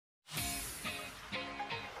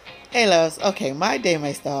Hey loves, okay, my day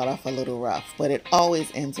may start off a little rough, but it always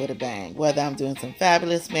ends with a bang. Whether I'm doing some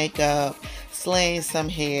fabulous makeup, slaying some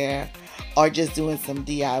hair, or just doing some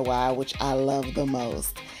DIY, which I love the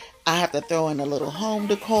most. I have to throw in a little home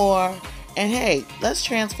decor, and hey, let's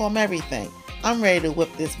transform everything. I'm ready to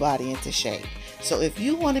whip this body into shape. So if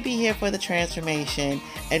you want to be here for the transformation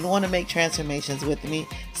and want to make transformations with me,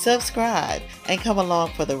 subscribe and come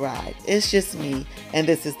along for the ride. It's just me, and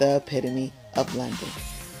this is the Epitome of London.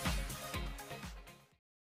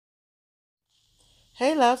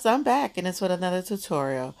 Hey loves, I'm back and it's with another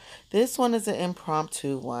tutorial. This one is an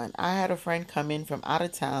impromptu one. I had a friend come in from out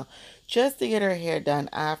of town just to get her hair done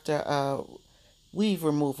after a weave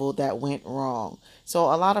removal that went wrong. So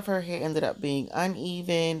a lot of her hair ended up being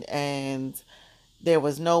uneven and there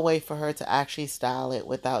was no way for her to actually style it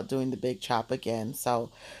without doing the big chop again. So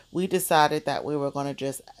we decided that we were going to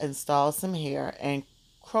just install some hair, and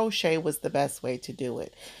crochet was the best way to do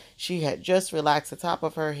it. She had just relaxed the top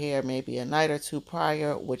of her hair maybe a night or two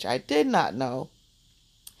prior, which I did not know.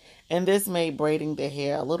 And this made braiding the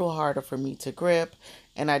hair a little harder for me to grip.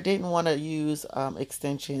 And I didn't want to use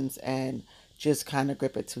extensions and just kind of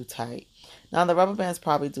grip it too tight. Now the rubber bands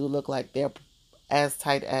probably do look like they're as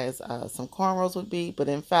tight as some cornrows would be, but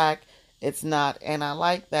in fact it's not. And I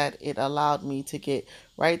like that it allowed me to get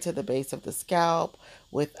right to the base of the scalp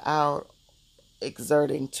without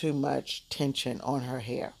exerting too much tension on her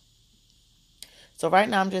hair. So right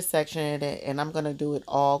now I'm just sectioning it, and I'm going to do it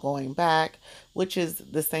all going back, which is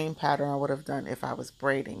the same pattern I would have done if I was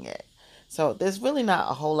braiding it. So there's really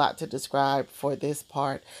not a whole lot to describe for this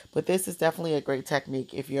part, but this is definitely a great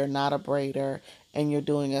technique if you're not a braider and you're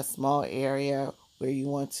doing a small area where you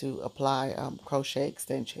want to apply crochet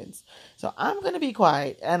extensions. So I'm going to be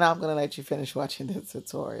quiet and I'm going to let you finish watching this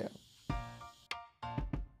tutorial.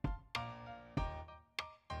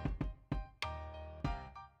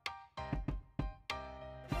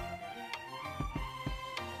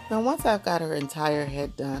 Now once I've got her entire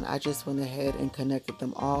head done, I just went ahead and connected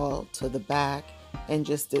them all to the back and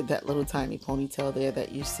just did that little tiny ponytail there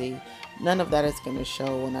that you see. None of that is going to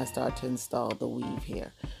show when I start to install the weave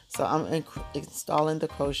here. So I'm installing the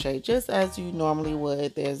crochet just as you normally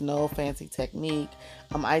would. There's no fancy technique.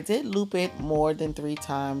 I did loop it more than 3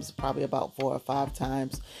 times, probably about 4 or 5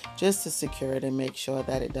 times, just to secure it and make sure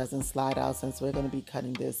that it doesn't slide out, since we're going to be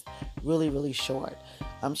cutting this really short.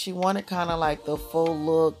 She wanted kind of like the full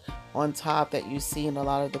look on top that you see in a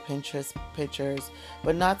lot of the Pinterest pictures,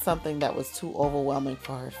 but not something that was too overwhelming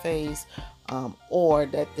for her face or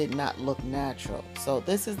that did not look natural. So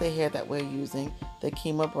this is the hair that we're using, the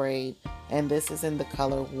Kima braid, and this is in the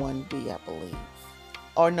color 1B, I believe.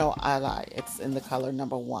 Or no, I lie, it's in the color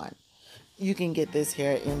number 1. You can get this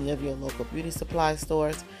hair at any of your local beauty supply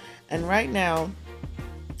stores. And right now,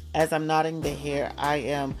 as I'm knotting the hair, I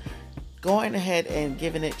am going ahead and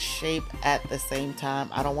giving it shape at the same time.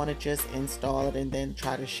 I don't want to just install it and then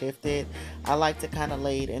try to shift it. I like to kind of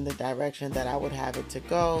lay it in the direction that I would have it to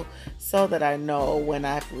go, so that I know when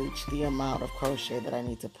I've reached the amount of crochet that I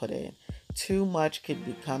need to put in. Too much could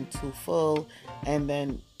become too full, and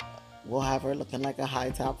then we'll have her looking like a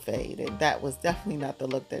high top fade, and that was definitely not the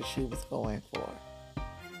look that she was going for.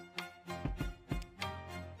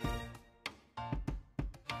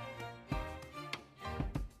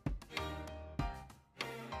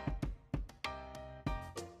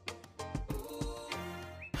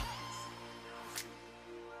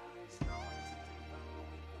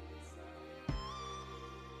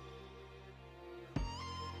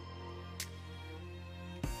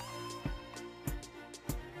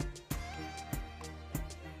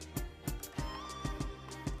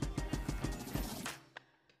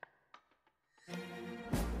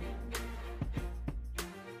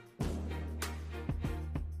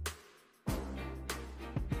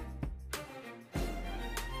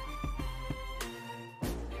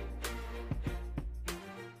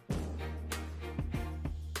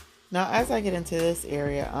 Now as I get into this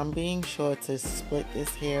area, I'm being sure to split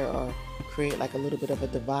this hair or create like a little bit of a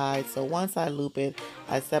divide. So once I loop it,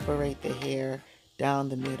 I separate the hair down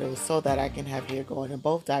the middle so that I can have hair going in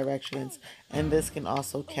both directions, and this can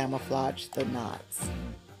also camouflage the knots.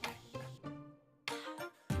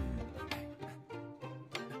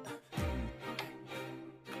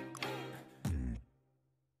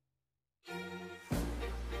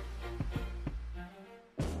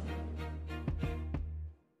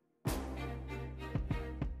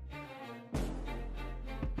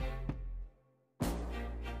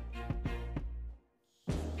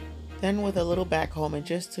 Then with a little back comb, and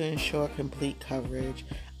just to ensure complete coverage,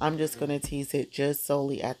 I'm just going to tease it just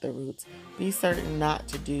solely at the roots. Be certain not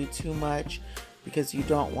to do too much because you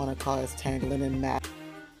don't want to cause tangling and matting.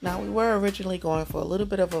 Now we were originally going for a little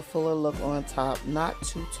bit of a fuller look on top, not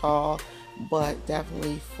too tall, but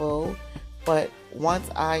definitely full. But once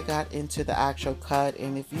I got into the actual cut,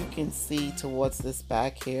 and if you can see towards this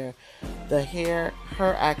back here, the hair,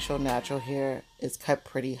 her actual natural hair is cut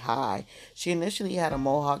pretty high. She initially had a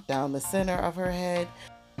mohawk down the center of her head.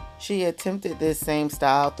 She attempted this same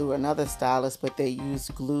style through another stylist, but they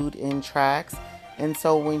used glued in tracks. And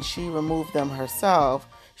so when she removed them herself,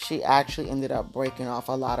 she actually ended up breaking off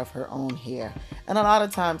a lot of her own hair. And a lot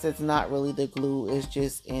of times it's not really the glue, it's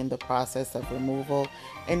just in the process of removal.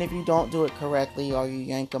 And if you don't do it correctly, or you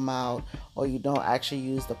yank them out, or you don't actually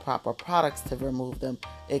use the proper products to remove them,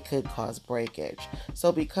 it could cause breakage.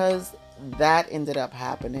 So because that ended up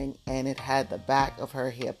happening and it had the back of her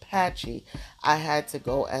hair patchy, I had to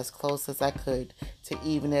go as close as I could to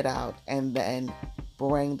even it out and then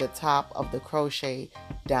bring the top of the crochet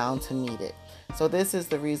down to meet it. So this is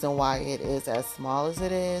the reason why it is as small as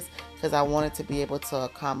it is, because I wanted to be able to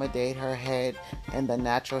accommodate her head and the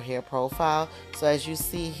natural hair profile. So as you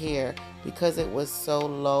see here, because it was so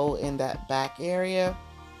low in that back area,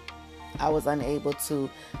 I was unable to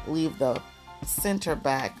leave the center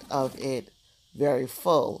back of it very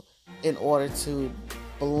full in order to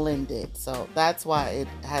blend it. So that's why it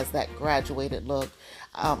has that graduated look.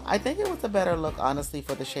 I think it was a better look, honestly,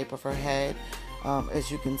 for the shape of her head.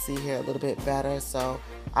 As you can see here, a little bit better. So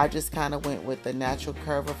I just kind of went with the natural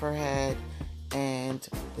curve of her head, and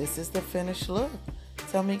this is the finished look.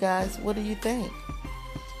 Tell me, guys, what do you think?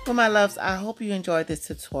 Well, my loves, I hope you enjoyed this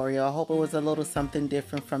tutorial. I hope it was a little something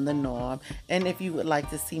different from the norm. And if you would like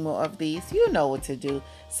to see more of these, you know what to do.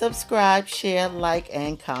 Subscribe, share, like,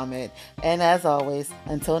 and comment. And as always,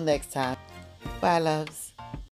 until next time, bye, loves.